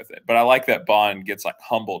anything with it. But I like that Bond gets like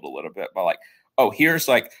humbled a little bit by like, oh, here's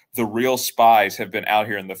like the real spies have been out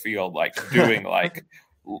here in the field, like doing like,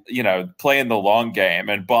 playing the long game.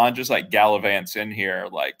 And Bond just like gallivants in here,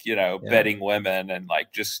 like, betting women and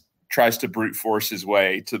like just tries to brute force his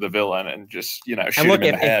way to the villain and just, shoot him in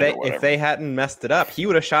the head. If they hadn't messed it up, he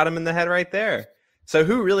would have shot him in the head right there. So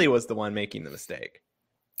who really was the one making the mistake?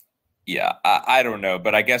 Yeah, I don't know,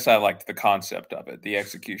 but I guess I liked the concept of it. The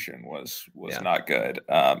execution was not good.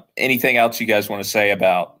 Anything else you guys want to say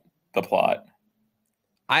about the plot?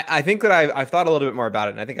 I think that I've thought a little bit more about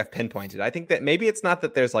it, and I think I've pinpointed. I think that maybe it's not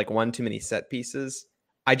that there's like one too many set pieces.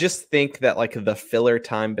 I just think that like the filler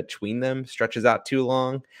time between them stretches out too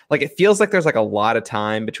long. Like it feels like there's like a lot of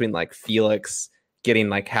time between like Felix getting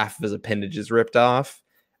like half of his appendages ripped off,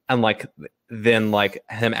 and like then like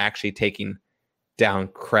him actually taking down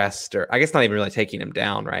Crest, or I guess not even really taking him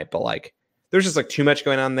down, right? But like there's just like too much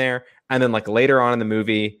going on there. And then like later on in the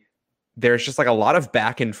movie, there's just like a lot of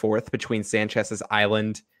back and forth between Sanchez's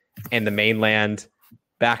island and the mainland,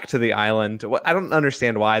 back to the island. I don't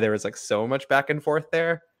understand why there was like so much back and forth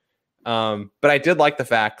there. But I did like the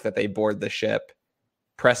fact that they board the ship,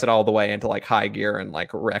 press it all the way into like high gear, and like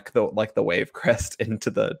wreck the wave crest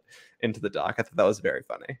into the dock. I thought that was very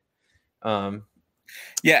funny.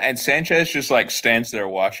 Yeah, and Sanchez just like stands there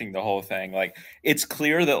watching the whole thing. Like it's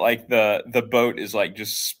clear that like the boat is like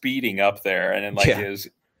just speeding up there, and then like is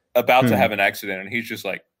about to have an accident, and he's just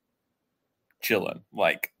like chilling.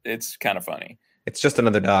 Like it's kind of funny. It's just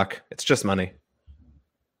another dock. It's just money.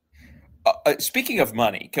 Speaking of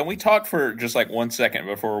money, can we talk for just like 1 second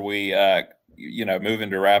before we move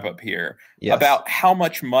into wrap up here about how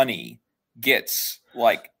much money gets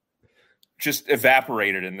like just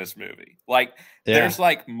evaporated in this movie? Like there's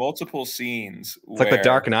like multiple scenes. It's like the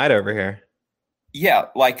Dark Knight over here. Yeah,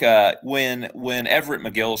 like when Everett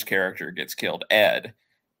McGill's character gets killed, Ed,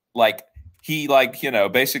 like he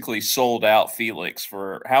basically sold out Felix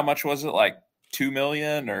for how much was it, like $2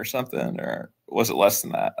 million or something, or was it less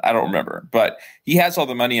than that? I don't remember. But he has all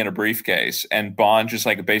the money in a briefcase, and Bond just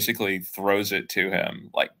like basically throws it to him,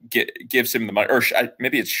 like gives him the money, or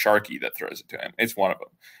maybe it's Sharky that throws it to him. It's one of them.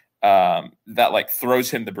 That like throws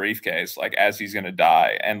him the briefcase like as he's gonna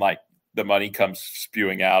die, and like the money comes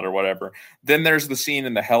spewing out or whatever. Then there's the scene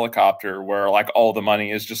in the helicopter where like all the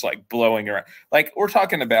money is just like blowing around. Like we're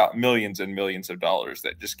talking about millions and millions of dollars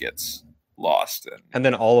that just gets lost. And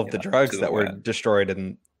then all of the drugs that were destroyed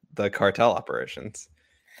in the cartel operations.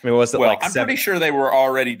 I mean, was it like I'm pretty sure they were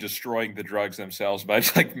already destroying the drugs themselves by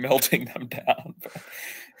just like melting them down.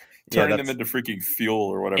 Turning them into freaking fuel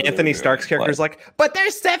or whatever. Anthony Stark's character's like, but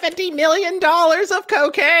there's $70 million of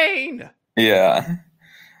cocaine. Yeah.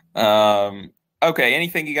 Okay.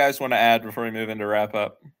 Anything you guys want to add before we move into wrap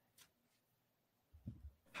up?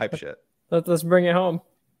 Hype shit. Let's bring it home.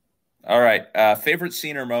 All right. Favorite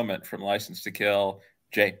scene or moment from License to Kill,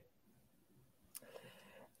 Jay?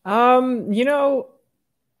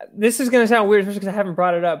 This is going to sound weird, especially because I haven't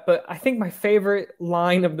brought it up, but I think my favorite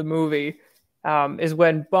line of the movie is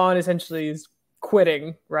when Bond essentially is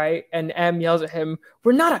quitting, right? And M yells at him,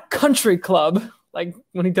 "We're not a country club." Like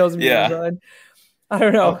when he tells him, I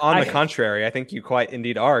don't know. On the contrary, I think you quite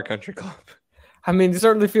indeed are a country club. I mean, it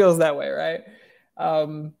certainly feels that way, right?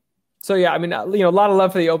 So yeah, I mean, a lot of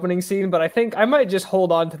love for the opening scene, but I think I might just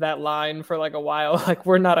hold on to that line for like a while. Like,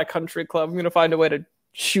 we're not a country club. I'm gonna find a way to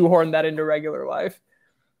shoehorn that into regular life.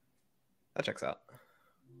 That checks out.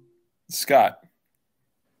 Scott.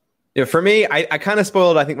 Yeah, for me, I kind of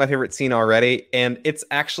spoiled, I think, my favorite scene already, and it's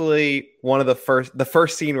actually one of the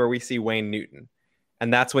first scene where we see Wayne Newton,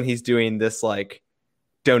 and that's when he's doing this like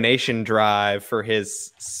donation drive for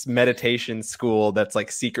his meditation school that's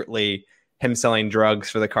like secretly him selling drugs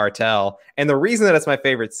for the cartel. And the reason that it's my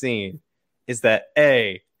favorite scene is that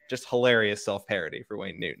A, just hilarious self-parody for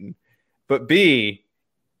Wayne Newton, but B,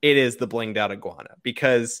 it is the blinged out iguana,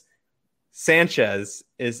 because Sanchez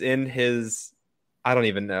is in his, I don't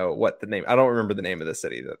even know what the name, I don't remember the name of the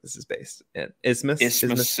city that this is based in.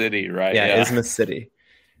 Isthmus City, right? Yeah, Isthmus City.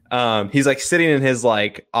 He's like sitting in his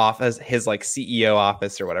like office, his like CEO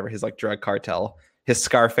office or whatever, his like drug cartel, his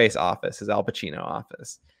Scarface office, his Al Pacino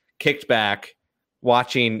office, kicked back,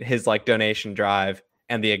 watching his like donation drive,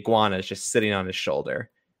 and the iguana is just sitting on his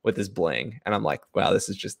shoulder with his bling. And I'm like, wow, this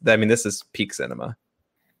is peak cinema.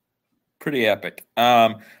 Pretty epic.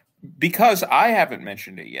 Because I haven't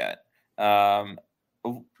mentioned it yet.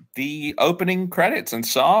 The opening credits and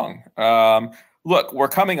song. Look, we're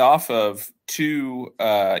coming off of two,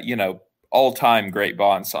 all-time great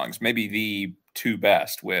Bond songs, maybe the two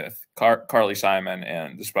best, with Carly Simon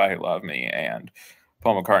and The Spy Who Loved Me, and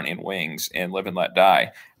Paul McCartney and Wings and Live and Let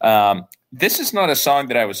Die. This is not a song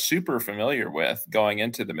that I was super familiar with going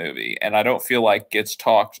into the movie, and I don't feel like gets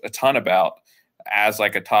talked a ton about as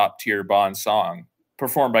like a top-tier Bond song,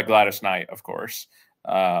 performed by Gladys Knight, of course.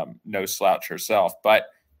 No slouch herself, but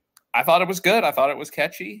I thought it was good. I thought it was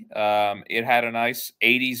catchy. It had a nice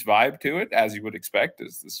 80s vibe to it, as you would expect,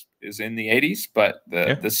 as this is in the 80s, but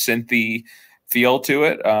the synthy feel to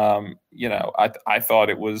it, I thought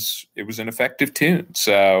it was an effective tune.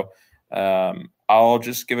 So I'll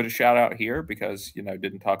just give it a shout out here because,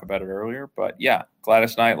 didn't talk about it earlier, but yeah,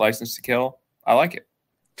 Gladys Knight, License to Kill. I like it.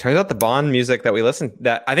 Turns out the Bond music that we listened,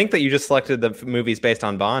 that I think that you just selected the movies based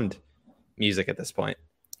on Bond music at this point.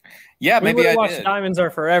 Yeah, maybe I watched did. Diamonds Are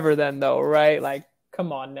Forever then, though, right? Like,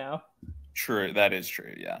 come on now. True, that is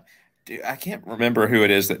true. Yeah, dude, I can't remember who it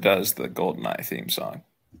is that does the GoldenEye theme song,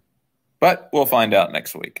 but we'll find out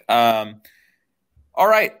next week. All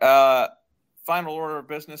right, final order of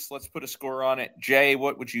business. Let's put a score on it. Jay,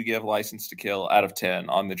 what would you give License to Kill out of 10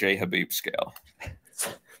 on the J Habib scale?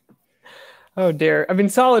 Oh dear. I mean,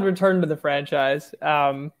 solid return to the franchise.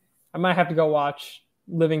 I might have to go watch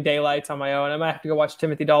Living Daylights on my own. I might have to go watch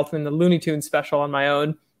Timothy Dalton in the Looney Tunes special on my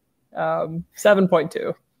own.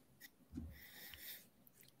 7.2.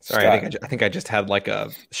 Sorry, I think I just had like a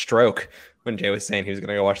stroke when Jay was saying he was going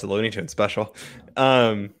to go watch the Looney Tunes special.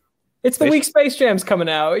 It's the week Space Jam's coming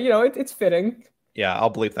out. It's fitting. Yeah,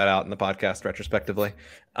 I'll bleep that out in the podcast retrospectively.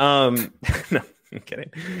 No, I'm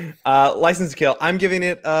kidding. License to Kill. I'm giving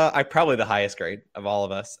it probably the highest grade of all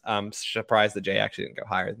of us. I'm surprised that Jay actually didn't go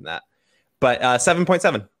higher than that. But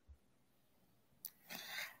 7.7.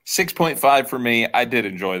 6.5 for me. I did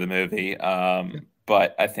enjoy the movie,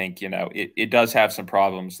 but I think it does have some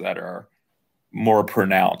problems that are more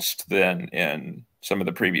pronounced than in some of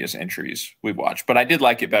the previous entries we've watched. But I did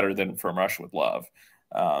like it better than From Russia with Love,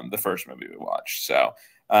 the first movie we watched. So,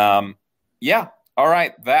 yeah. All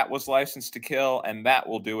right, that was License to Kill, and that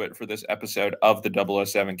will do it for this episode of the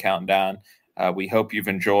 007 Countdown. We hope you've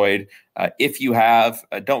enjoyed. If you have,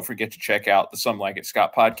 don't forget to check out the Some Like It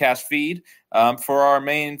Scott podcast feed for our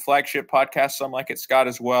main flagship podcast, Some Like It Scott,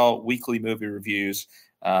 as well. Weekly movie reviews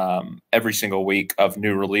every single week of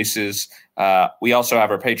new releases. We also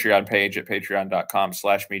have our Patreon page at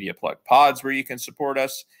patreon.com/mediaplugpods where you can support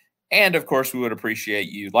us. And of course, we would appreciate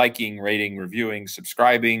you liking, rating, reviewing,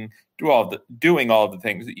 subscribing, doing all of the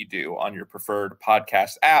things that you do on your preferred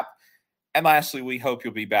podcast app. And lastly, we hope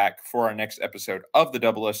you'll be back for our next episode of the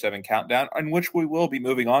 007 Countdown, in which we will be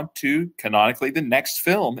moving on to canonically the next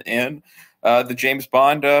film in the James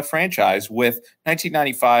Bond franchise, with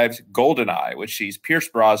 1995's GoldenEye, which sees Pierce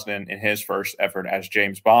Brosnan in his first effort as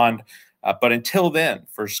James Bond. But until then,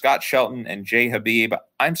 for Scott Shelton and Jay Habib,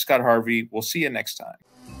 I'm Scott Harvey. We'll see you next time.